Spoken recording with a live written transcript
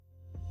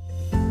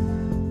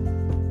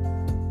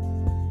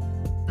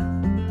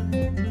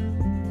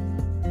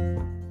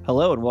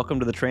Hello, and welcome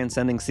to the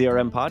Transcending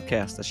CRM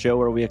podcast, a show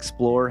where we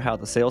explore how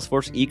the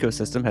Salesforce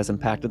ecosystem has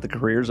impacted the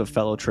careers of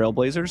fellow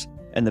trailblazers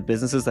and the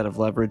businesses that have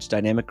leveraged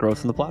dynamic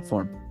growth in the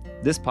platform.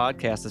 This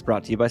podcast is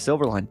brought to you by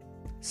Silverline.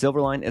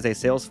 Silverline is a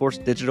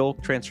Salesforce digital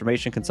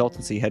transformation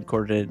consultancy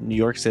headquartered in New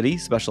York City,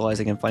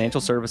 specializing in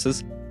financial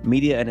services,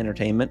 media and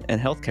entertainment,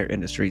 and healthcare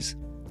industries.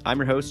 I'm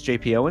your host,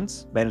 JP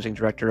Owens, Managing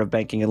Director of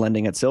Banking and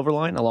Lending at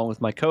Silverline, along with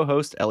my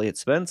co-host, Elliot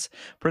Spence,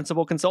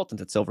 Principal Consultant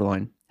at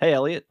Silverline. Hey,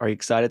 Elliot, are you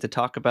excited to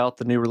talk about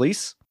the new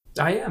release?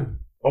 I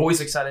am.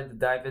 Always excited to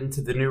dive into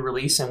the new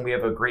release, and we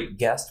have a great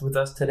guest with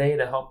us today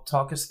to help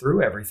talk us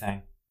through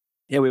everything.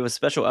 Yeah, we have a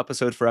special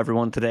episode for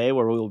everyone today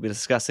where we will be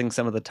discussing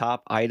some of the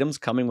top items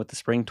coming with the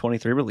Spring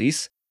 23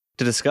 release.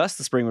 To discuss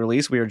the Spring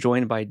release, we are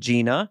joined by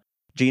Gina.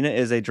 Gina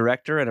is a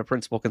Director and a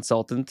Principal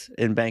Consultant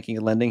in Banking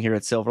and Lending here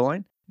at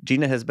Silverline.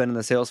 Gina has been in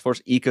the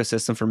Salesforce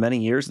ecosystem for many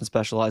years and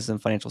specializes in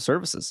financial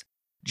services.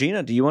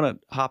 Gina, do you want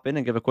to hop in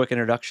and give a quick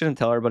introduction and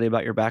tell everybody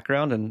about your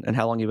background and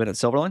how long you've been at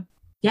Silverline?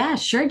 Yeah,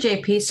 sure,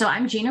 JP. So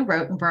I'm Gina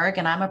Rotenberg,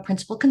 and I'm a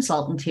principal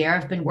consultant here.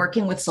 I've been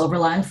working with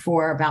Silverline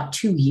for about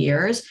 2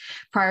 years.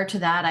 Prior to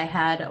that, I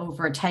had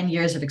over 10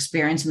 years of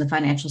experience in the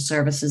financial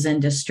services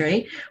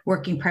industry,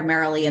 working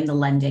primarily in the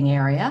lending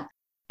area.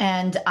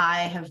 And I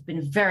have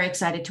been very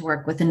excited to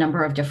work with a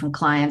number of different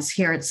clients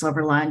here at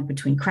Silverline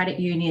between credit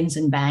unions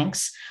and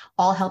banks,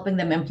 all helping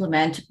them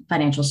implement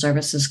Financial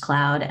Services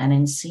Cloud and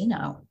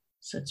nCino.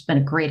 So it's been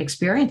a great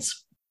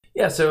experience.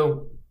 Yeah,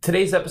 so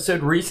today's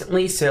episode,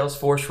 recently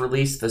Salesforce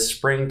released the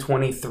Spring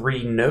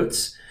 23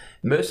 notes.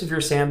 Most of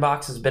your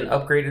sandbox has been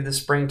upgraded to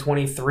Spring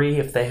 23.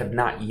 If they have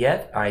not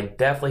yet, I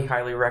definitely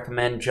highly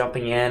recommend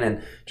jumping in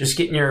and just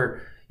getting your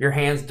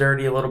hands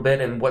dirty a little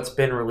bit in what's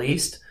been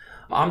released.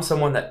 I'm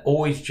someone that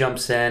always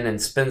jumps in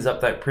and spins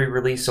up that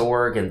pre-release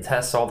org and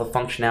tests all the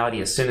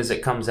functionality as soon as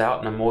it comes out,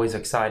 and I'm always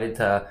excited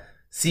to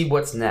see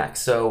what's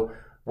next. So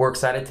we're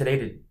excited today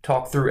to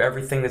talk through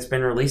everything that's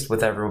been released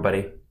with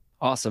everybody.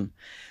 Awesome.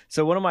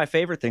 So one of my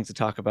favorite things to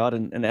talk about,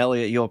 and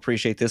Elliot, you'll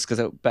appreciate this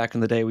because back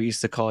in the day, we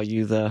used to call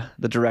you the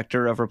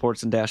Director of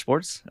Reports and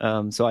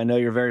Dashboards. So I know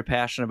you're very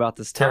passionate about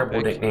this topic.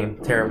 Terrible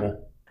nickname,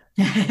 terrible.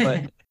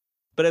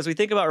 But as we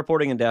think about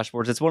reporting and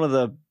dashboards, it's one of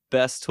the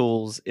best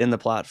tools in the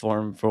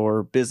platform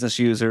for business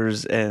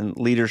users and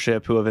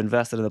leadership who have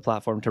invested in the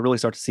platform to really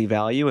start to see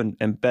value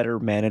and better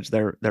manage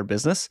their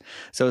business.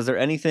 So is there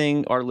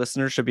anything our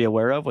listeners should be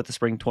aware of with the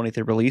Spring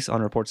 23 release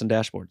on reports and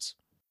dashboards?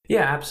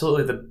 Yeah,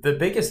 absolutely. The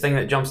biggest thing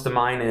that jumps to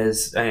mind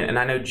is, and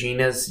I know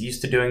Gina's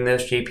used to doing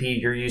this,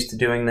 JP, you're used to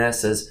doing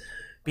this, is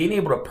being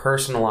able to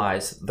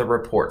personalize the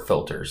report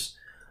filters.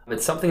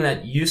 It's something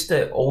that used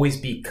to always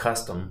be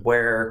custom,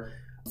 where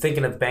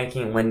thinking of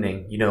banking and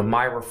lending,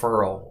 my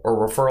referral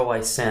or referral I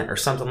sent or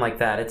something like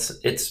that.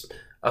 It's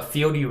a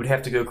field you would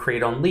have to go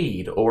create on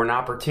lead, or an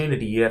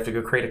opportunity. You have to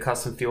go create a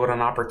custom field on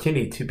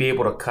opportunity to be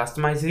able to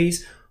customize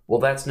these.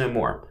 Well, that's no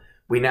more.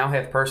 We now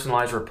have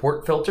personalized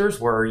report filters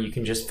where you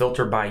can just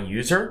filter by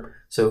user.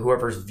 So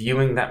whoever's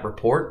viewing that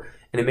report,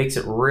 and it makes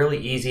it really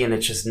easy, and it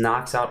just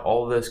knocks out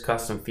all of those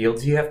custom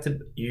fields you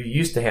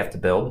used to have to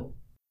build.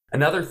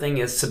 Another thing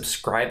is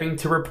subscribing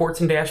to reports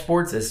and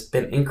dashboards has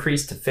been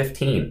increased to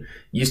 15.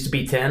 Used to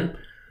be 10.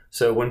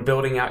 So when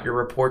building out your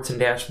reports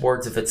and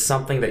dashboards, if it's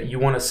something that you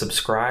want to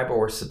subscribe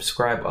or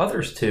subscribe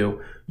others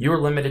to, you're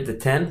limited to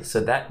 10.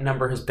 So that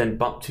number has been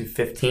bumped to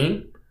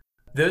 15.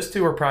 Those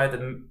two are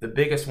probably the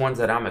biggest ones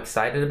that I'm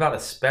excited about,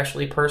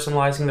 especially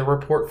personalizing the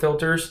report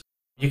filters.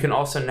 You can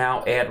also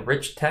now add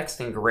rich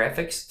text and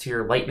graphics to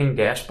your Lightning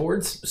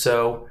dashboards.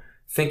 So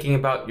thinking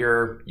about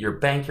your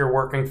bank you're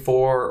working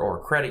for,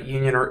 or credit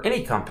union, or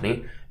any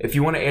company, if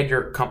you want to add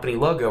your company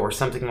logo or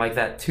something like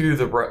that to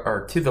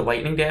the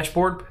Lightning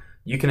dashboard,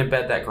 you can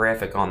embed that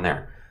graphic on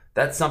there.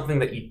 That's something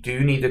that you do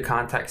need to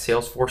contact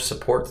Salesforce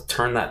support to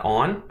turn that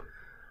on.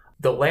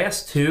 The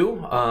last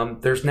two,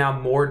 there's now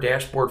more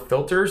dashboard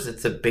filters.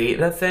 It's a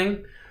beta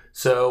thing.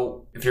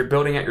 So if you're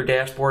building out your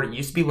dashboard, it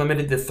used to be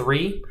limited to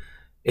 3.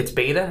 It's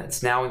beta.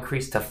 It's now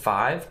increased to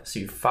 5. So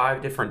you have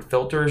 5 different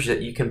filters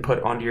that you can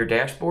put onto your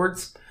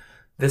dashboards.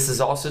 This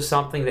is also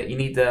something that you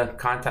need to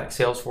contact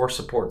Salesforce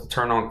support to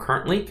turn on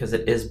currently, because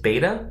it is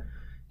beta.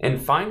 And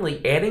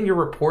finally, adding your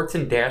reports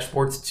and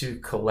dashboards to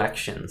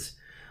collections.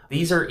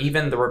 These are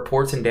even the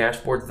reports and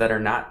dashboards that are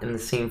not in the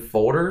same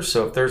folder.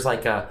 So if there's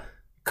like a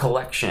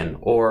collection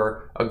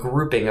or a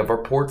grouping of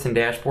reports and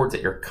dashboards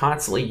that you're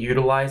constantly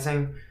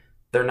utilizing,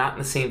 they're not in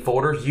the same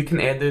folders, you can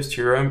add those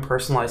to your own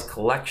personalized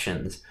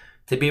collections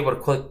to be able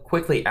to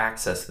quickly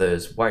access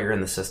those while you're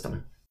in the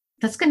system.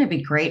 That's going to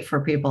be great for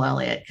people,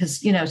 Elliot,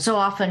 because, so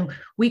often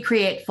we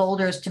create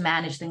folders to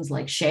manage things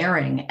like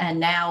sharing, and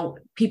now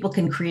people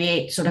can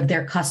create sort of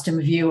their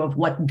custom view of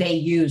what they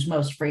use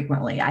most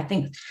frequently. I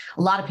think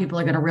a lot of people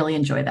are going to really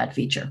enjoy that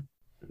feature.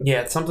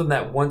 Yeah, it's something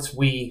that once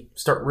we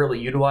start really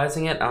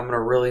utilizing it, I'm going to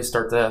really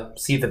start to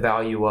see the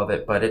value of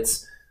it. But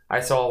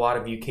I saw a lot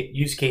of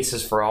use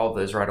cases for all of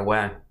those right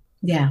away.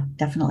 Yeah,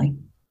 definitely.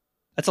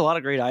 That's a lot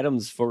of great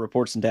items for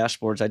reports and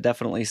dashboards. I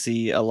definitely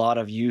see a lot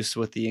of use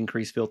with the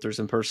increased filters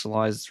and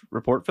personalized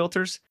report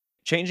filters.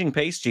 Changing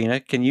pace, Gina,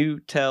 can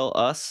you tell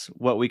us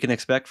what we can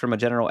expect from a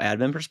general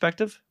admin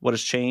perspective? What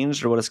has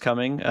changed or what is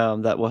coming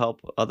that will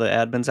help other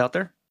admins out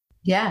there?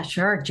 Yeah,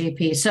 sure,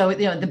 JP. So,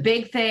 the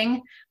big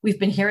thing, we've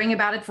been hearing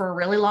about it for a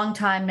really long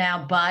time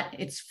now, but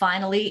it's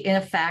finally in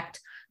effect.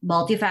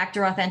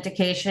 Multi-factor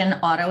authentication,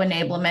 auto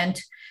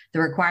enablement. The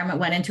requirement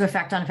went into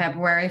effect on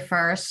February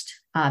 1st.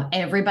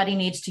 Everybody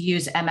needs to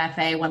use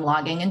MFA when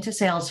logging into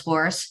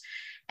Salesforce.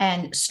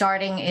 And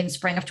starting in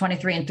spring of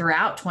 23 and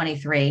throughout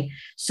 23,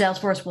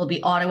 Salesforce will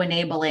be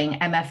auto-enabling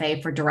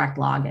MFA for direct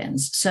logins.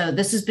 So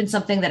this has been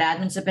something that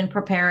admins have been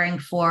preparing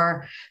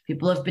for.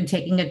 People have been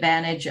taking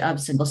advantage of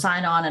single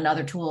sign-on and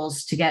other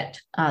tools to get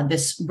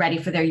this ready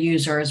for their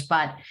users.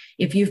 But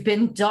if you've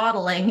been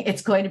dawdling,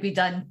 it's going to be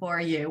done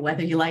for you,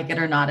 whether you like it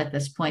or not at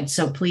this point.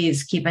 So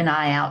please keep an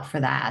eye out for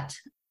that.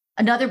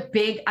 Another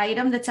big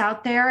item that's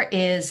out there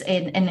is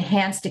an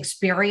enhanced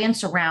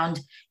experience around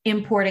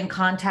importing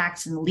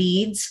contacts and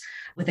leads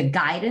with a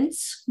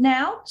guidance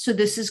now. So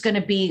this is going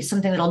to be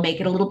something that'll make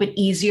it a little bit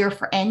easier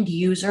for end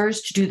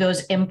users to do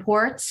those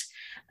imports,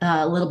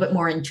 a little bit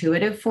more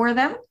intuitive for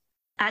them.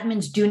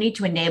 Admins do need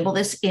to enable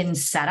this in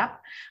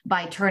setup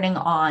by turning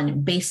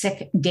on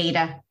basic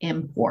data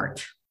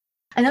import.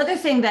 Another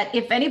thing that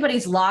if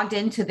anybody's logged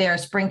into their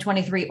Spring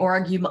 23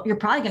 org, you're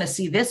probably going to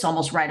see this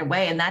almost right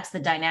away, and that's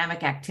the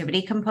Dynamic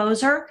Activity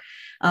Composer.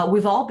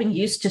 We've all been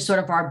used to sort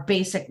of our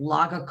basic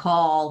log a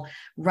call,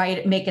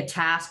 write, make a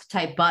task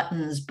type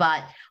buttons,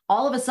 but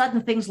all of a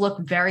sudden things look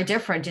very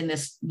different in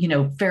this,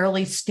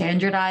 fairly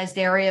standardized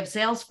area of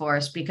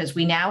Salesforce because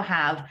we now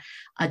have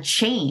a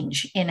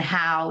change in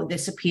how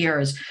this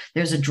appears.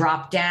 There's a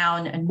drop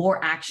down and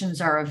more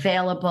actions are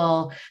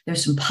available.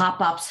 There's some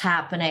pop-ups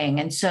happening.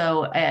 And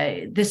so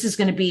this is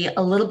going to be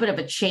a little bit of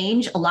a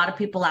change. A lot of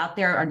people out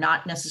there are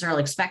not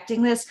necessarily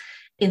expecting this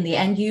in the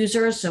end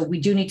users. So we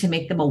do need to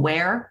make them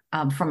aware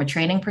from a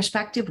training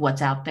perspective,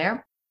 what's out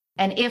there.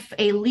 And if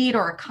a lead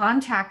or a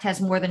contact has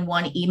more than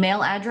one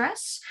email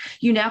address,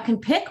 you now can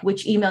pick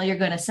which email you're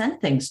going to send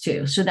things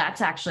to. So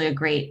that's actually a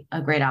great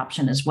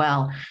option as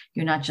well.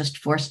 You're not just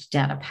forced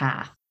down a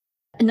path.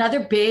 Another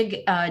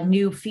big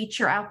new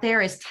feature out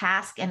there is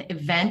task and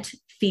event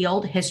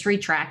field history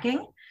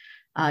tracking.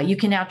 You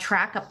can now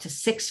track up to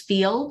 6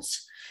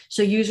 fields.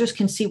 So users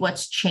can see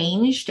what's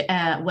changed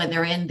when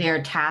they're in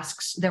their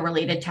tasks, their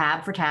related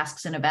tab for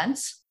tasks and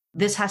events.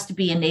 This has to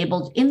be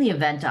enabled in the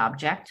event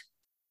object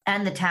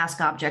and the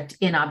task object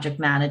in Object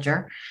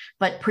Manager.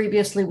 But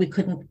previously we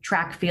couldn't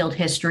track field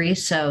history.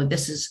 So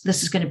this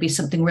is going to be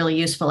something really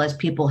useful as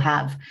people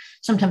have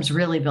sometimes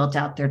really built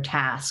out their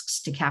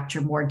tasks to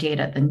capture more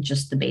data than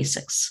just the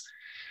basics.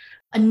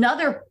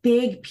 Another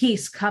big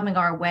piece coming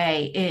our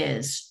way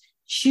is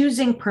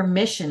choosing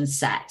permission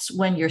sets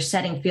when you're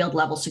setting field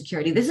level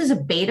security. This is a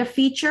beta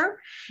feature.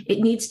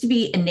 It needs to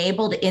be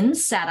enabled in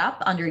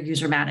setup under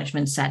user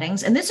management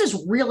settings. And this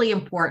is really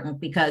important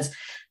because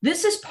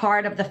this is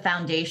part of the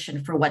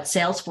foundation for what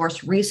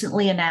Salesforce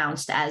recently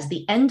announced as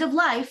the end of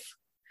life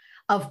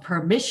of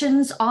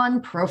permissions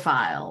on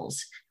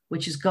profiles,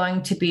 which is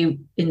going to be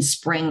in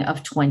spring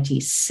of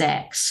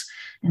 26.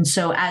 And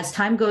so as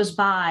time goes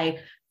by,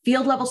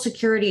 field level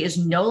security is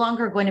no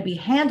longer going to be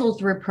handled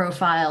through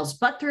profiles,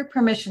 but through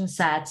permission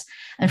sets.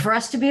 And for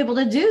us to be able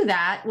to do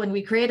that, when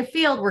we create a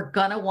field, we're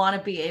going to want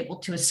to be able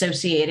to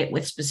associate it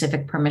with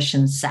specific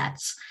permission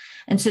sets.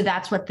 And so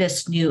that's what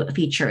this new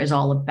feature is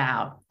all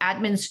about.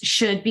 Admins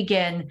should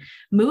begin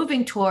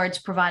moving towards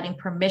providing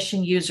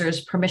permission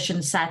users,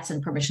 permission sets,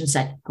 and permission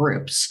set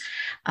groups,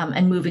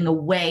 and moving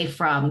away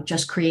from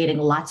just creating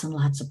lots and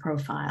lots of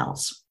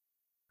profiles.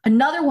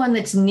 Another one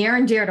that's near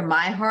and dear to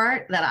my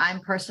heart that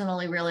I'm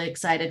personally really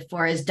excited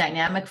for is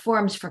dynamic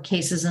forms for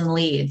cases and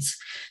leads.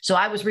 So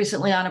I was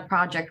recently on a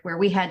project where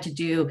we had to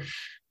do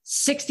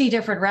 60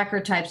 different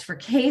record types for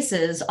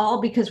cases,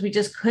 all because we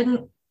just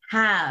couldn't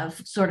have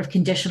sort of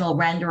conditional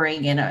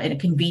rendering in a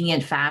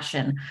convenient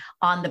fashion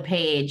on the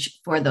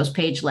page for those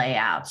page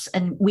layouts.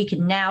 And we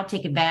can now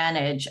take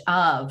advantage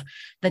of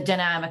the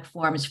dynamic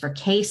forms for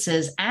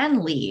cases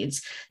and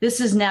leads. This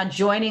is now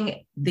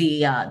joining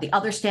the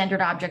other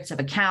standard objects of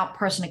account,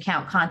 person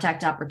account,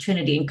 contact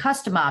opportunity, and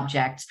custom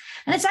objects.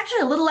 And it's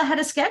actually a little ahead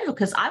of schedule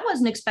because I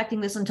wasn't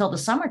expecting this until the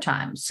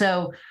summertime.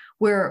 So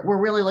we're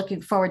really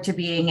looking forward to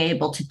being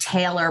able to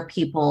tailor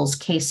people's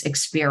case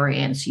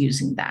experience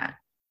using that.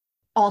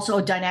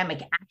 Also,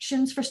 dynamic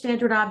actions for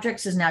standard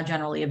objects is now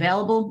generally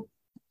available,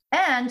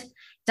 and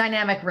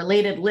dynamic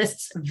related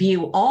lists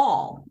view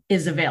all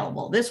is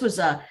available. This was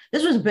a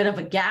bit of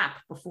a gap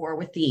before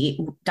with the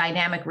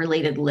dynamic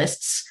related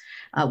lists,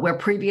 where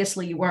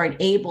previously you weren't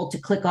able to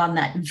click on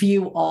that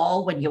view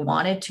all when you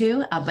wanted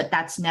to, but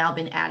that's now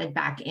been added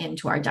back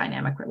into our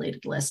dynamic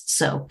related lists.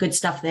 So good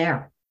stuff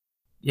there.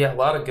 Yeah, a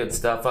lot of good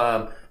stuff.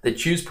 The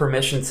choose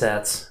permission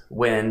sets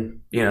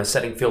when,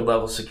 setting field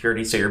level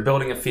security. So you're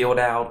building a field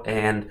out,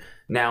 and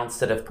now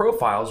instead of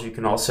profiles, you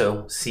can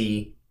also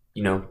see,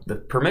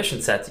 the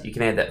permission sets that you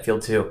can add that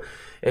field to.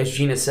 As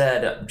Gina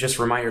said, just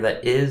a reminder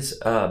that is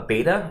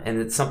beta,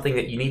 and it's something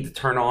that you need to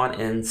turn on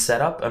and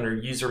set up under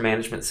user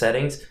management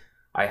settings.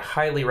 I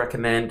highly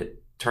recommend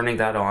turning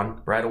that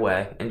on right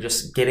away and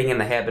just getting in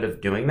the habit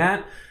of doing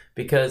that,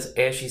 because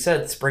as she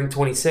said, spring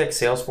 26,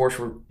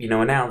 Salesforce,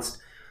 announced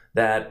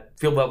that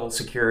field level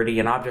security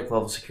and object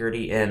level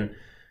security in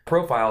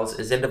profiles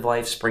is end of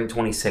life spring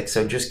 26.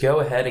 So just go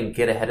ahead and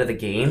get ahead of the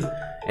game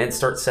and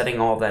start setting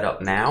all that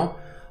up now.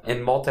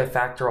 And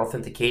multi-factor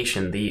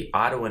authentication, the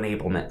auto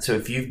enablement. So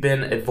if you've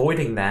been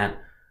avoiding that,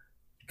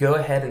 go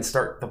ahead and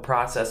start the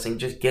processing.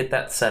 Just get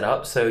that set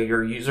up so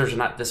your users are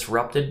not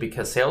disrupted,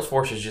 because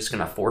Salesforce is just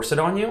going to force it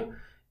on you.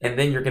 And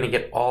then you're going to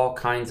get all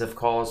kinds of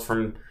calls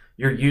from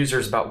your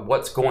users about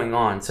what's going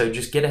on. So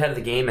just get ahead of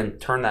the game and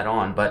turn that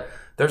on. But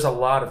there's a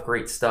lot of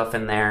great stuff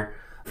in there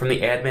from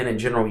the admin and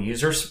general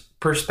users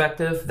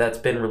perspective that's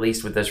been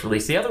released with this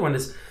release. The other one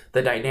is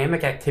the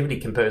Dynamic Activity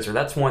Composer.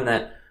 That's one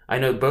that I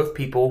know both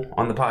people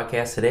on the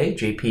podcast today,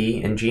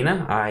 JP and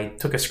Gina. I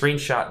took a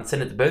screenshot and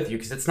sent it to both of you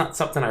because it's not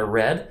something I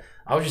read.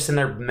 I was just in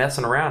there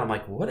messing around. I'm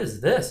like, what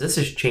is this? This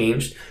has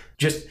changed.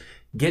 Just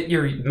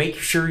make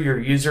sure your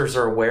users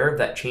are aware of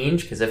that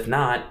change, because if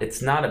not,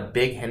 it's not a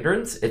big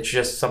hindrance. It's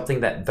just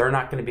something that they're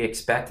not going to be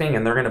expecting,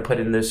 and they're going to put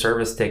in those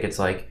service tickets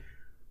like,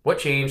 what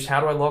changed?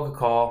 How do I log a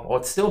call? Well,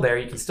 it's still there.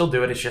 You can still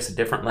do it. It's just a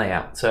different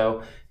layout.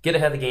 So get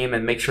ahead of the game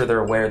and make sure they're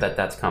aware that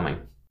that's coming.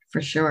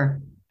 For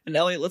sure. And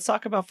Elliot, let's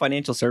talk about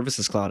Financial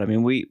Services Cloud. I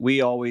mean,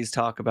 we always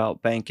talk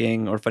about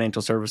banking or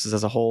financial services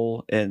as a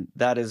whole, and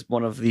that is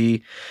one of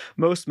the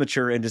most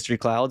mature industry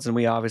clouds. And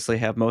we obviously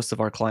have most of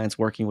our clients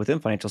working within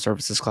Financial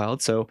Services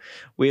Cloud. So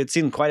we had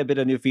seen quite a bit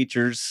of new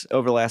features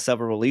over the last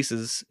several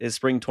releases. Is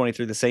Spring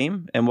 23 the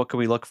same? And what can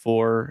we look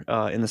for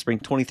in the Spring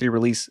 23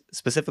 release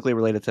specifically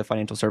related to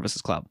Financial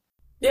Services Cloud?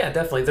 Yeah,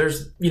 definitely.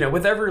 There's,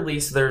 with every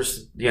release,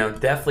 there's,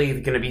 definitely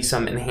going to be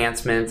some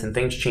enhancements and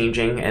things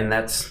changing. And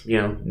that's,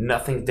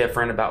 nothing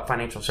different about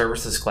Financial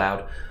Services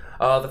Cloud.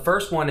 The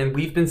first one, and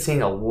we've been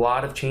seeing a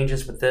lot of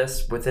changes with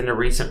this within the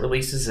recent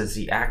releases, is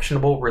the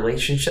Actionable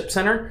Relationship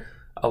Center.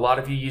 A lot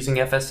of you using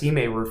FSC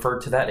may refer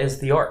to that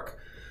as the ARC.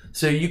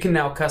 So you can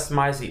now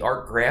customize the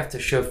ARC graph to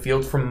show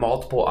fields from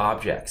multiple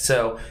objects.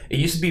 So it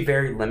used to be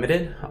very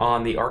limited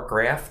on the ARC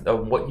graph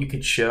of what you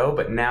could show,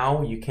 but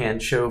now you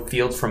can show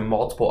fields from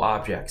multiple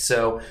objects.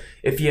 So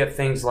if you have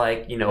things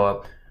like,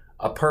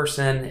 a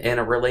person in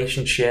a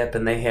relationship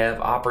and they have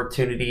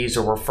opportunities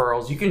or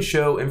referrals, you can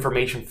show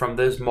information from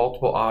those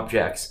multiple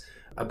objects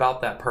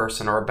about that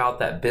person or about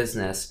that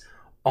business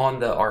on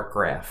the ARC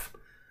graph.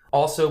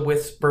 Also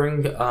with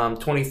Spring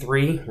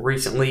 23,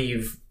 recently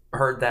you've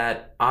heard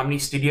that Omni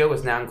Studio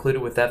is now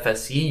included with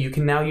FSC. You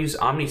can now use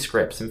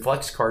OmniScripts and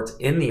flex cards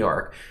in the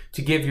ARC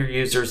to give your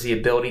users the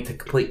ability to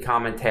complete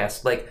common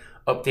tasks like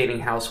updating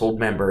household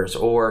members,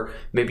 or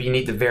maybe you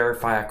need to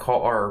verify a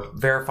caller,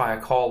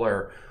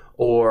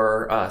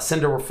 or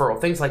send a referral,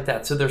 things like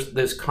that. So there's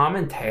those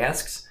common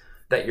tasks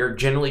that you're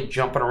generally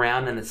jumping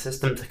around in the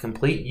system to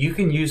complete. You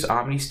can use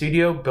Omni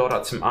Studio, build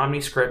out some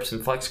OmniScripts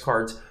and flex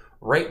cards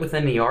right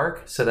within the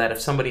ARC, so that if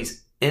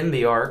somebody's in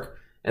the ARC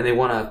and they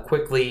want to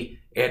quickly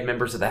add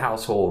members of the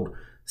household,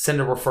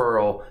 send a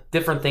referral,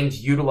 different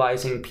things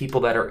utilizing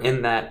people that are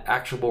in that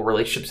Actionable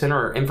Relationship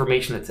Center or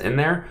information that's in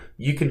there,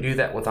 you can do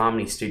that with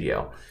Omni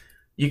Studio.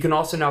 You can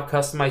also now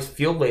customize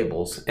field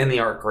labels in the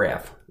ARC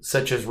graph,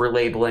 such as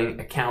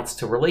relabeling accounts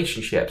to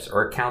relationships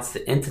or accounts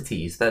to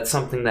entities. That's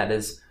something that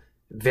is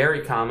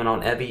very common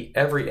on every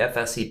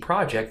FSC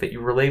project, that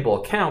you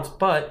relabel accounts,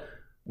 but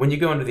when you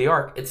go into the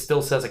ARC, it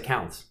still says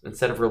accounts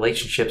instead of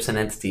relationships and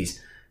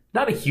entities.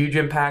 Not a huge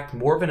impact,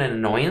 more of an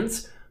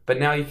annoyance, but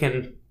now you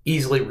can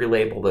easily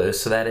relabel those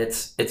so that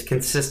it's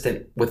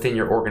consistent within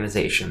your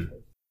organization.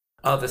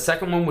 The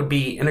second one would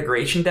be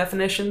integration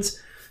definitions.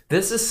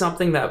 This is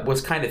something that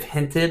was kind of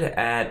hinted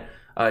at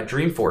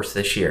Dreamforce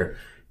this year.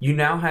 You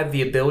now have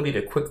the ability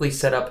to quickly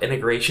set up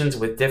integrations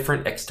with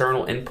different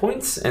external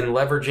endpoints and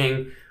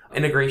leveraging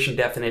integration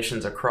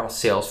definitions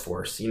across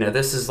Salesforce.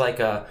 This is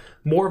like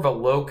more of a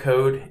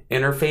low-code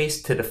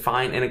interface to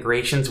define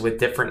integrations with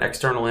different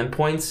external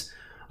endpoints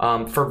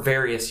for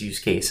various use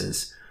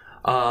cases.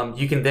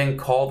 You can then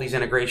call these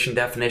integration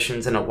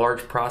definitions in a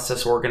large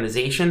process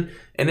organization,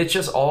 and it's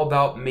just all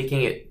about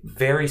making it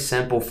very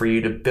simple for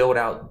you to build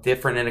out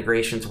different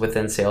integrations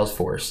within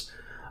Salesforce.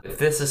 If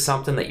this is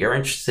something that you're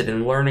interested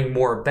in learning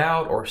more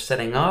about or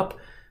setting up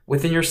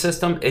within your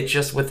system, it's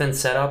just within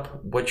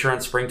Setup, what you're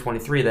on Spring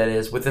 23, that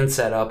is, within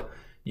Setup,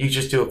 you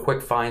just do a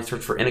quick find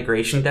search for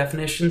integration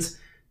definitions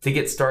to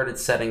get started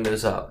setting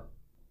those up.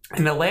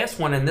 And the last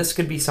one, and this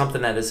could be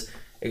something that is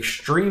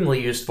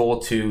extremely useful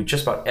to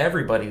just about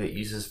everybody that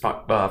uses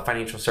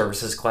Financial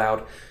Services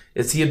Cloud,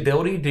 is the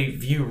ability to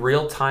view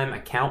real-time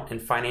account and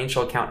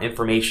financial account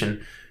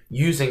information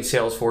using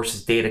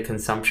Salesforce's data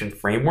consumption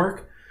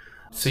framework.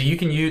 So you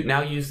can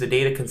now use the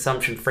data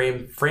consumption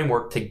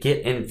framework to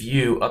get and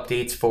view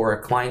updates for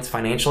a client's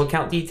financial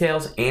account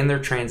details and their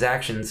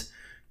transactions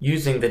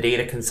using the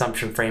data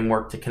consumption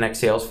framework to connect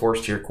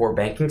Salesforce to your core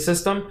banking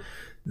system.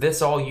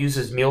 This all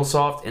uses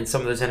MuleSoft and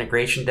some of those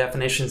integration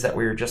definitions that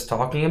we were just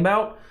talking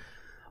about.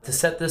 To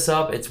set this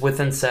up, it's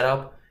within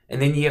Setup,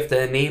 and then you have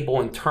to enable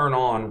and turn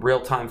on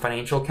real-time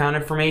financial account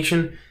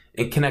information.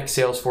 and connect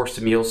Salesforce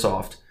to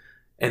MuleSoft.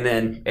 And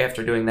then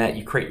after doing that,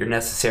 you create your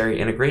necessary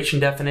integration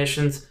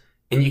definitions,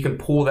 and you can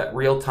pull that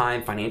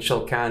real-time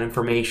financial account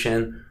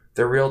information,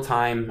 the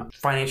real-time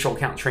financial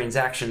account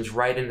transactions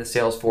right into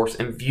Salesforce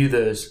and view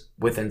those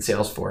within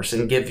Salesforce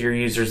and give your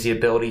users the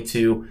ability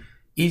to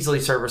easily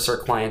service their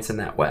clients in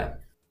that way.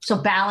 So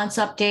balance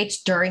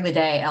updates during the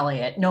day,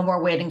 Elliot. No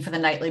more waiting for the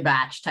nightly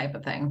batch type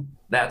of thing.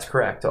 That's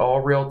correct. All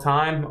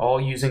real-time, all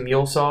using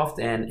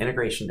MuleSoft and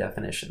integration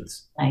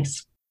definitions.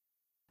 Nice.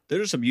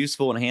 There are some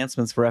useful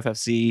enhancements for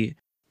FFC.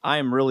 I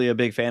am really a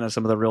big fan of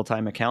some of the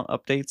real-time account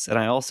updates, and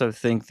I also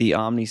think the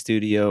Omni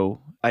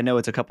Studio, I know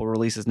it's a couple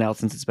releases now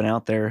since it's been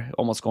out there,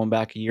 almost going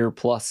back a year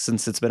plus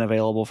since it's been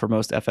available for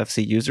most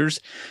FFC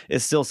users,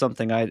 is still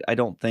something I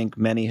don't think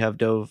many have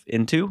dove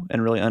into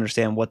and really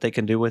understand what they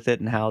can do with it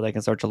and how they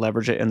can start to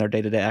leverage it in their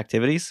day-to-day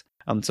activities.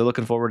 So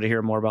looking forward to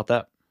hearing more about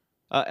that.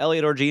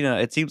 Elliot or Gina,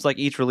 it seems like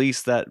each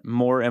release that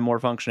more and more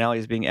functionality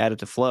is being added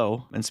to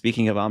Flow. And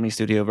speaking of Omni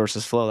Studio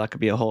versus Flow, that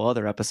could be a whole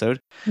other episode.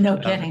 No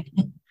kidding.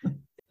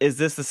 Is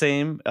this the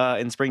same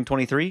in spring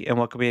 23? And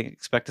what can we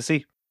expect to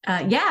see?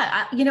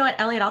 You know what,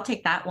 Elliot, I'll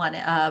take that one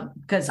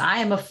because I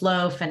am a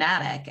Flow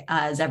fanatic,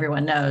 as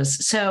everyone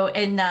knows. So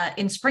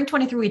in spring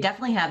 23, we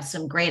definitely have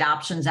some great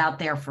options out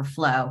there for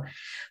Flow.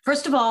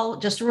 First of all,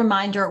 just a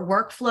reminder,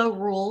 workflow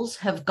rules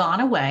have gone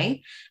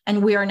away,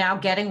 and we are now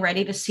getting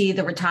ready to see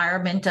the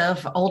retirement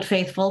of old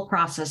faithful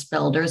process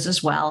builders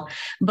as well.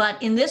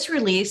 But in this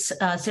release,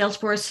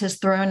 Salesforce has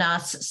thrown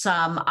us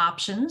some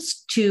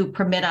options to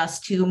permit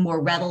us to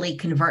more readily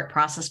convert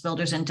process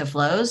builders into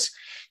flows,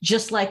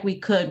 just like we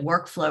could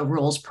workflow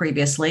rules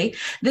previously.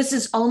 This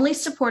is only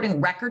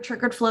supporting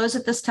record-triggered flows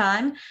at this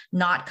time,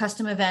 not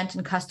custom event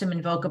and custom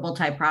invocable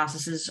type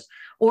processes,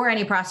 or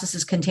any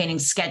processes containing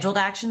scheduled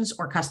actions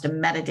or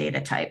custom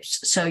metadata types.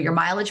 So your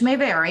mileage may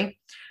vary,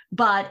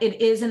 but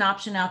it is an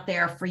option out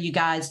there for you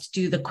guys to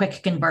do the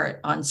quick convert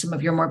on some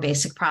of your more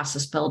basic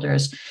process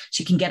builders,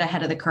 so you can get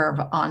ahead of the curve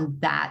on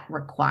that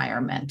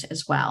requirement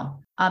as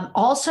well.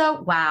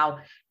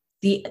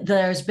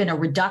 There's been a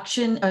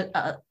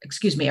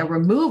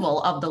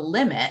removal of the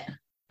limit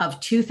of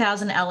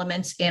 2,000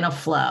 elements in a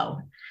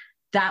flow.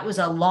 That was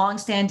a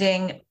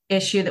long-standing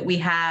issue that we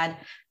had.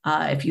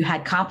 If you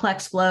had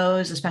complex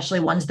flows, especially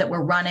ones that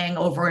were running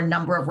over a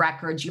number of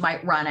records, you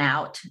might run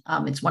out.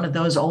 It's one of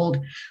those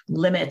old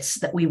limits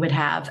that we would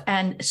have.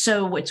 And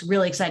so it's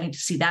really exciting to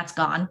see that's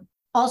gone.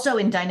 Also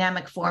in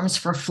dynamic forms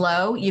for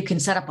Flow, you can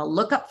set up a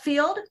lookup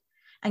field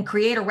and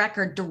create a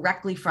record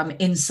directly from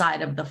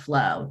inside of the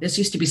flow. This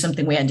used to be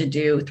something we had to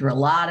do through a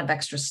lot of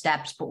extra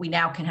steps, but we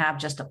now can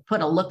have put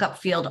a lookup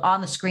field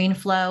on the screen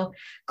flow,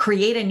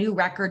 create a new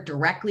record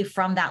directly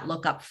from that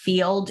lookup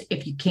field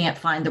if you can't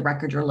find the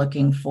record you're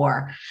looking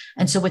for.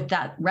 And so with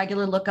that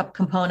regular lookup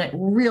component,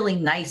 really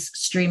nice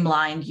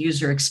streamlined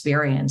user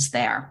experience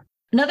there.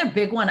 Another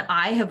big one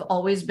I have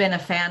always been a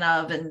fan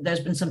of, and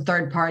there's been some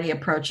third-party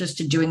approaches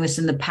to doing this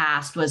in the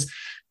past,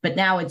 but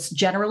now it's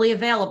generally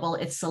available.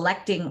 It's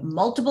selecting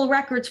multiple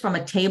records from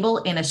a table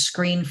in a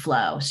screen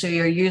flow. So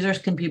your users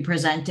can be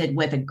presented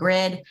with a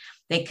grid.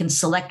 They can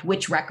select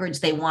which records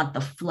they want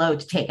the flow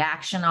to take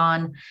action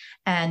on.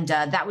 And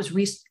that was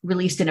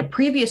released in a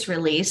previous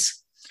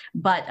release,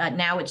 but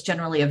now it's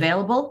generally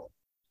available.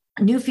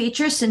 New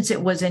features since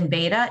it was in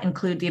beta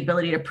include the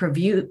ability to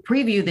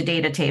preview the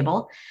data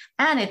table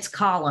and its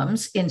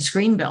columns in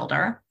Screen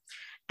Builder,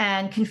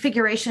 and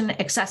configuration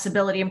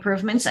accessibility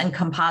improvements and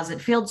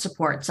composite field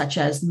support, such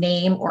as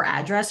name or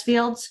address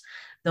fields.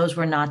 Those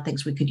were not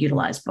things we could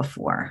utilize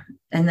before.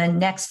 And then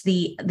next,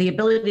 the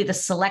ability to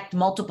select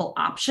multiple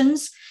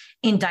options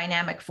in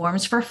dynamic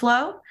forms for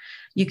Flow.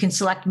 You can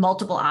select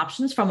multiple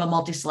options from a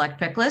multi-select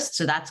pick list,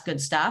 so that's good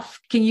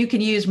stuff. You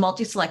can use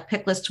multi-select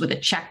pick lists with a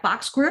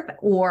checkbox group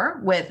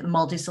or with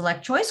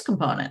multi-select choice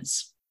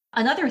components.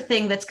 Another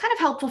thing that's kind of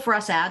helpful for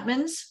us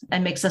admins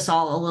and makes us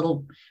all a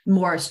little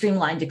more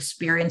streamlined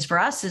experience for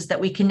us is that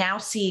we can now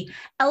see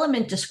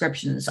element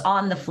descriptions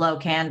on the Flow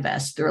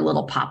canvas through a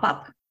little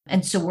pop-up.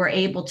 And so we're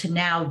able to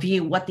now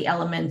view what the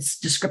element's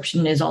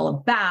description is all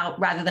about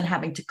rather than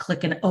having to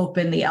click and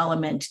open the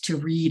element to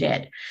read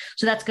it.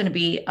 So that's going to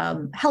be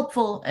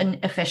helpful and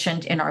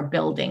efficient in our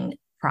building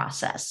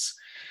process.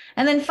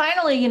 And then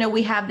finally,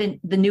 we have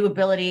the new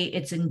ability,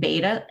 it's in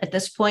beta at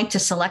this point, to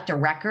select a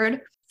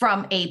record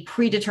from a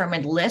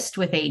predetermined list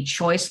with a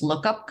choice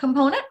lookup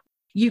component.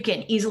 You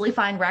can easily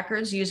find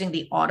records using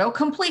the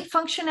autocomplete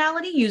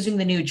functionality using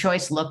the new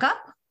choice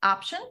lookup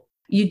option.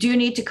 You do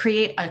need to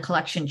create a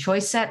collection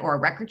choice set or a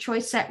record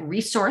choice set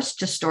resource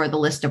to store the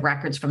list of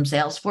records from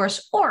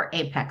Salesforce or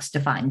Apex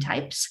defined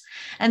types.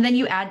 And then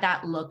you add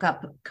that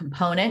lookup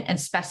component and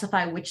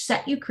specify which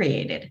set you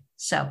created.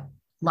 So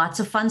lots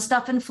of fun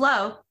stuff in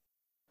Flow.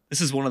 This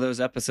is one of those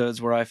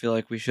episodes where I feel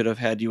like we should have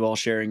had you all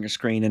sharing your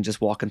screen and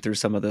just walking through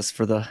some of this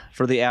for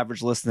the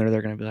average listener.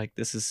 They're going to be like,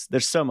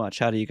 there's so much.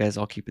 How do you guys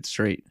all keep it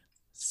straight?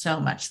 So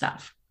much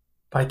stuff.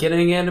 By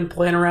getting in and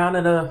playing around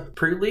in a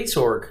pre-release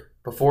org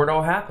before it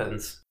all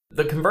happens.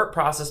 The Convert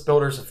Process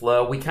Builders to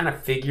Flow, we kind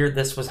of figured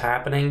this was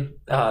happening,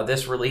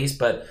 this release,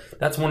 but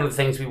that's one of the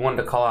things we wanted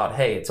to call out.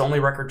 Hey, it's only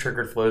record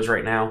triggered flows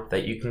right now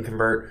that you can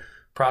convert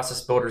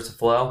process builders to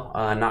flow,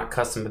 not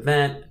custom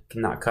event,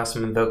 not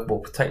custom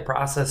invocable type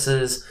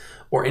processes,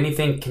 or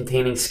anything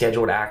containing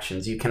scheduled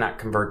actions. You cannot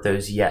convert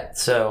those yet.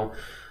 So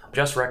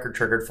just record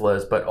triggered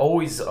flows, but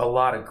always a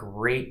lot of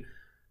great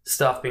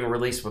stuff being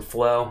released with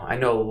Flow. I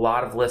know a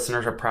lot of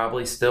listeners are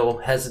probably still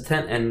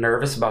hesitant and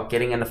nervous about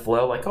getting into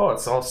Flow, like, oh,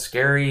 it's all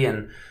scary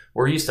and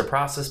we're used to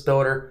Process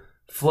Builder.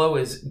 Flow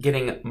is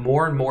getting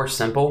more and more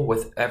simple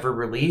with every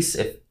release.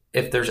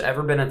 If there's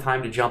ever been a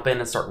time to jump in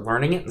and start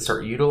learning it and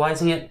start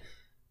utilizing it,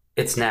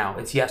 it's now.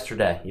 It's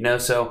yesterday,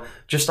 So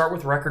just start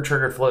with record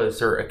triggered flows.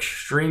 They're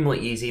extremely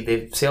easy.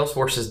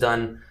 Salesforce has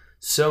done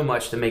so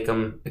much to make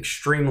them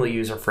extremely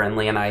user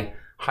friendly, and I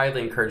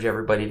highly encourage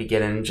everybody to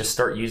get in and just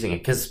start using it,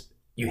 because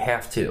you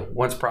have to.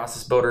 Once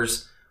process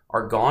builders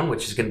are gone,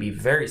 which is going to be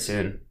very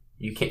soon,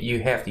 you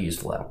have to use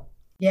Flow.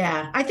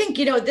 Yeah, I think,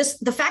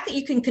 the fact that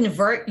you can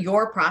convert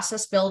your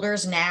process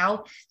builders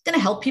now is going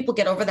to help people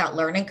get over that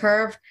learning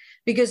curve.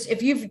 Because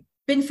if you've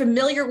been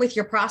familiar with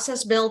your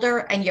process builder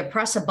and you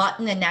press a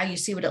button and now you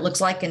see what it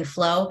looks like in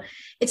Flow,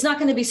 it's not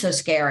going to be so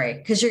scary,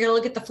 because you're going to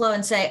look at the Flow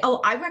and say,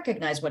 oh, I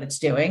recognize what it's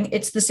doing.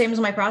 It's the same as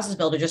my process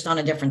builder, just on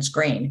a different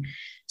screen.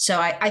 So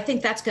I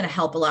think that's going to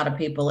help a lot of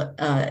people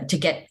to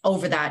get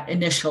over that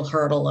initial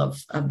hurdle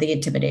of the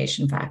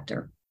intimidation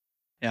factor.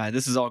 Yeah,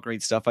 this is all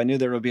great stuff. I knew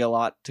there would be a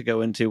lot to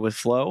go into with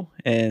Flow,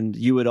 and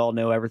you would all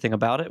know everything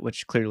about it,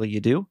 which clearly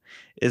you do.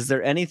 Is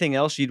there anything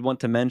else you'd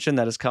want to mention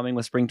that is coming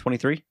with Spring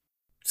 23?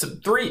 So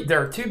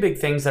there are two big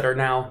things that are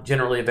now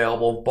generally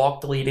available.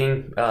 Bulk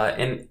deleting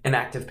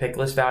inactive pick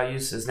list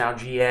values is now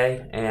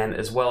GA, and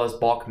as well as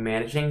bulk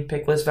managing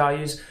pick list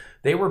values.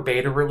 They were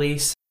beta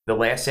release, the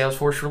last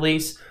Salesforce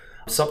release.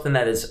 Something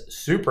that is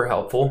super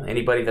helpful.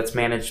 Anybody that's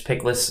managed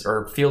pick lists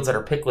or fields that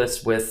are pick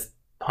lists with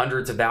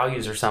hundreds of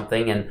values or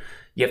something, and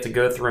you have to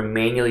go through and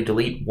manually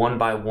delete one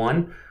by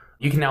one,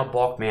 you can now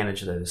bulk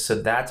manage those. So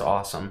that's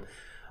awesome.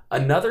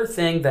 Another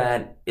thing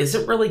that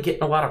isn't really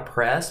getting a lot of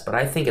press, but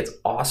I think it's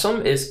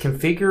awesome, is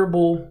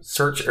configurable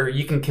search, or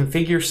you can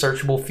configure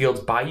searchable fields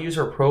by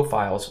user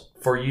profiles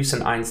for use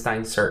in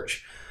Einstein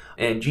Search.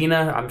 And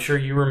Gina, I'm sure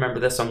you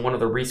remember this on one of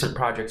the recent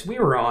projects we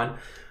were on.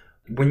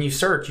 When you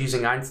search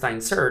using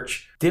Einstein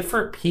Search,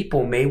 different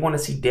people may want to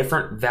see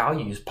different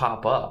values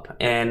pop up.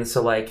 And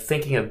so, like,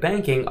 thinking of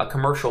banking, a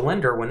commercial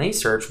lender, when they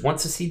search,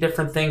 wants to see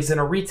different things than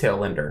a retail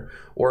lender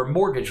or a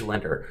mortgage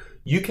lender.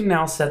 You can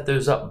now set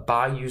those up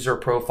by user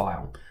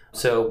profile.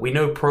 So we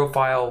know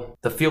profile,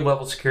 the field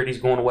level security is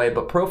going away,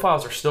 but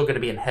profiles are still going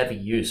to be in heavy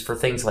use for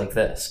things like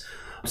this.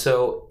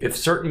 So if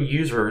certain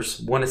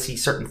users want to see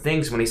certain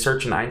things when they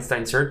search in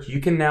Einstein Search,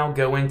 you can now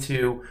go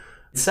into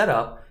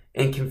setup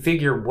and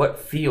configure what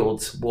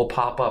fields will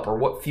pop up or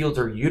what fields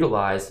are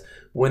utilized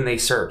when they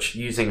search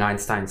using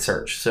Einstein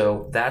Search.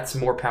 So that's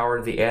more power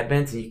to the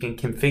admins, and you can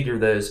configure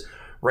those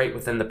right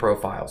within the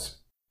profiles.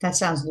 That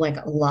sounds like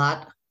a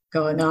lot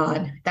going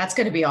on. That's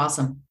going to be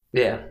awesome.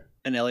 Yeah.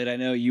 And Elliot, I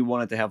know you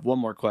wanted to have one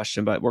more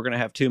question, but we're going to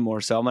have two more.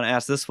 So I'm going to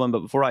ask this one. But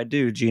before I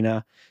do,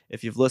 Gina,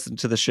 if you've listened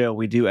to the show,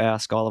 we do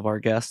ask all of our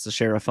guests to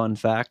share a fun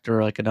fact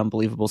or like an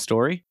unbelievable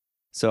story.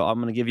 So I'm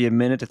going to give you a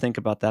minute to think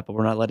about that, but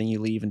we're not letting you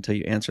leave until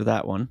you answer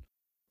that one.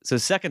 So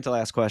second to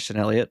last question,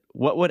 Elliot,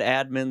 what would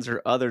admins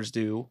or others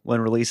do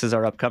when releases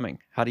are upcoming?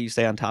 How do you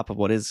stay on top of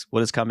what is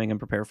coming and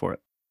prepare for it?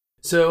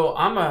 So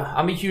I'm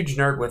a huge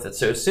nerd with it.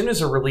 So as soon as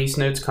the release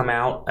notes come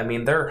out, I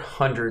mean, they're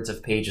hundreds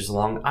of pages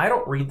long. I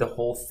don't read the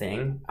whole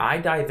thing. I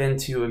dive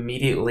into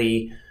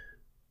immediately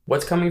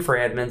what's coming for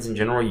admins and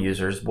general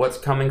users, what's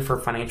coming for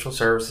Financial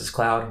Services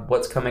Cloud,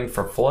 what's coming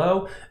for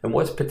Flow, and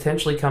what's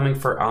potentially coming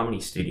for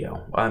Omni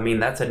Studio. I mean,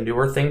 that's a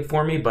newer thing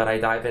for me, but I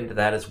dive into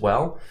that as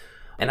well.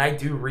 And I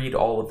do read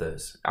all of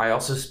those. I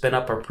also spin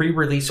up a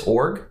pre-release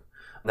org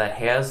that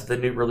has the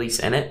new release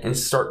in it and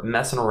start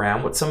messing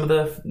around with some of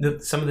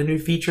the new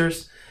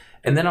features.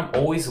 And then I'm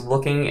always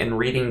looking and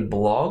reading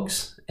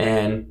blogs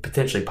and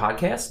potentially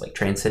podcasts like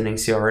Transcending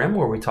CRM,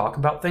 where we talk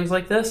about things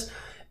like this,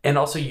 and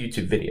also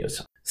YouTube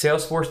videos.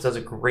 Salesforce does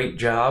a great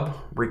job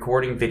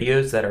recording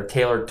videos that are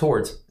tailored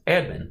towards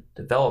admin,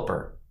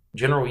 developer,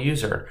 general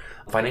user,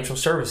 Financial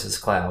Services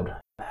Cloud,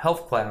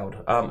 Health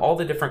Cloud, all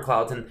the different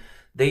clouds. And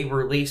they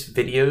release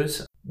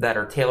videos that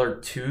are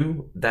tailored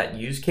to that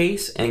use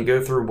case and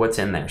go through what's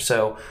in there.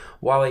 So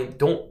while I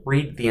don't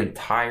read the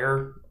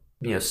entire,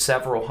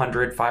 several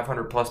hundred,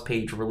 500 plus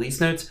page release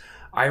notes,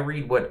 I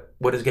read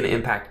what is going to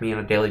impact me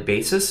on a daily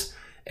basis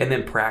and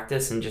then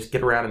practice and just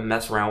get around and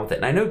mess around with it.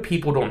 And I know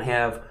people don't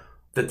have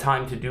the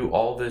time to do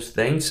all those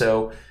things.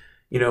 So,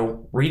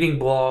 reading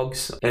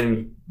blogs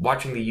and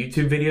watching the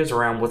YouTube videos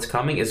around what's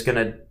coming is going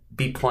to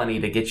be plenty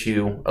to get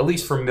you at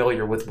least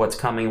familiar with what's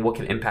coming and what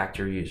can impact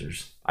your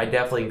users. I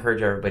definitely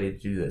encourage everybody to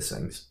do those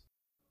things.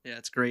 Yeah,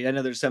 it's great. I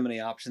know there's so many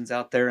options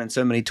out there and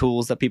so many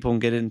tools that people can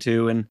get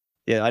into. And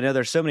Yeah, I know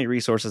there's so many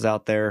resources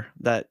out there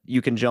that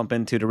you can jump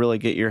into to really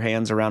get your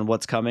hands around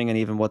what's coming and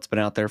even what's been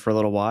out there for a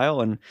little while.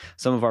 And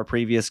some of our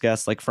previous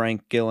guests, like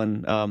Frank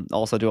Gillen,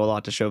 also do a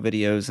lot to show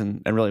videos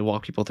and really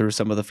walk people through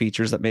some of the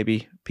features that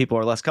maybe people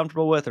are less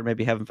comfortable with or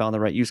maybe haven't found the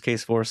right use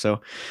case for.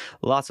 So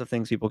lots of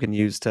things people can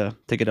use to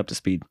get up to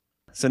speed.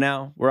 So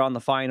now we're on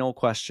the final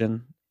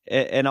question.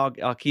 And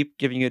I'll keep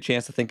giving you a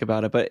chance to think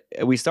about it. But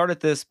we started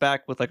this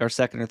back with like our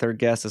second or third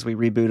guest as we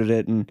rebooted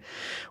it. And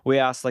we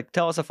asked, like,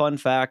 tell us a fun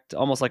fact,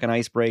 almost like an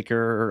icebreaker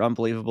or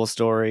unbelievable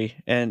story.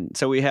 And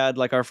so we had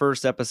like our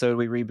first episode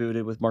we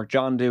rebooted with Mark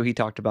Jondu. He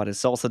talked about his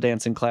salsa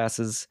dancing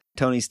classes.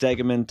 Tony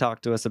Stegeman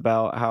talked to us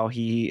about how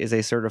he is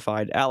a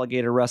certified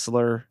alligator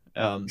wrestler.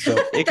 So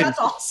That's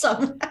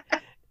awesome.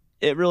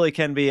 It really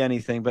can be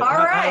anything, but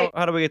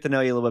how do we get to know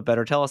you a little bit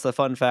better? Tell us a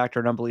fun fact or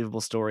an unbelievable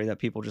story that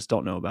people just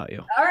don't know about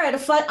you. All right.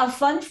 A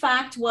fun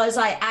fact was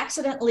I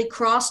accidentally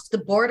crossed the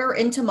border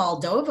into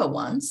Moldova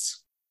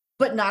once,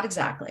 but not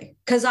exactly,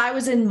 because I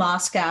was in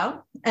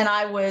Moscow and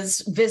I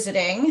was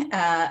visiting.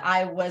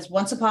 I was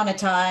once upon a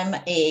time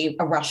a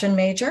Russian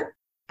major.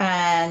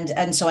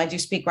 And so I do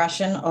speak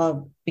Russian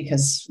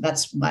because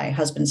that's my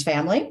husband's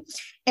family.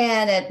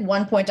 And at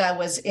one point I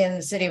was in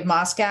the city of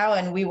Moscow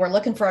and we were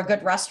looking for a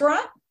good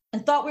restaurant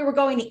and thought we were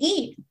going to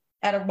eat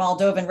at a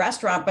Moldovan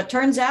restaurant, but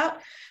turns out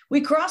we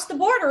crossed the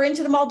border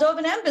into the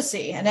Moldovan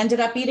embassy and ended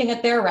up eating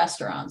at their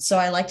restaurant. So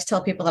I like to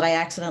tell people that I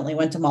accidentally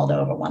went to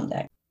Moldova one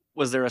day.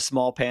 Was there a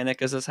small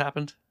panic as this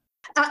happened?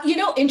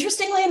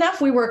 Interestingly enough,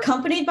 we were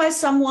accompanied by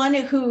someone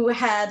who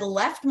had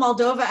left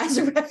Moldova as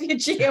a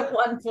refugee at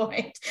one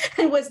point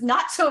and was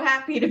not so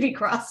happy to be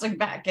crossing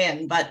back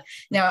in. But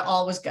no,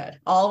 all was good.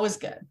 All was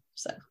good.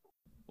 So.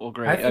 Well,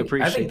 great. I appreciate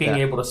that. I think being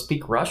able to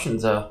speak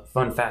Russian's a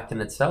fun fact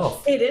in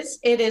itself. It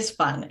is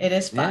fun. It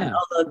is fun. Yeah.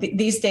 Although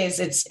these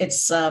days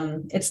it's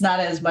not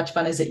as much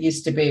fun as it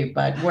used to be.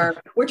 But we're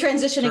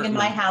transitioning in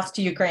my house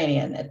to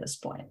Ukrainian at this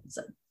point.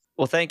 So.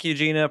 Well, thank you,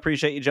 Gina.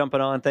 Appreciate you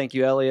jumping on. Thank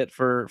you, Elliot,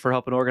 for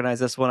helping organize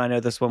this one. I know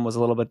this one was a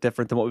little bit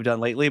different than what we've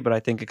done lately, but I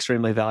think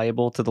extremely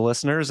valuable to the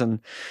listeners and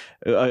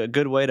a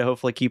good way to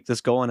hopefully keep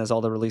this going as all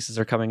the releases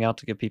are coming out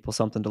to give people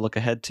something to look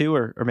ahead to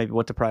or maybe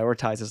what to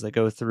prioritize as they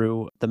go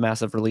through the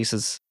massive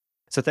releases.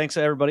 So thanks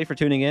to everybody for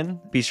tuning in.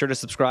 Be sure to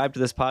subscribe to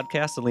this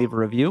podcast and leave a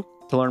review.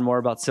 To learn more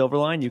about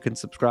Silverline, you can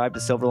subscribe to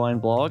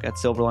Silverline blog at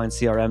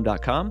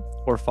silverlinecrm.com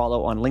or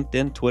follow on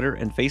LinkedIn, Twitter,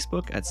 and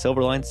Facebook at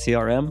Silverline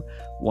CRM,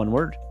 one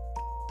word.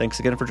 Thanks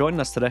again for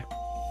joining us today.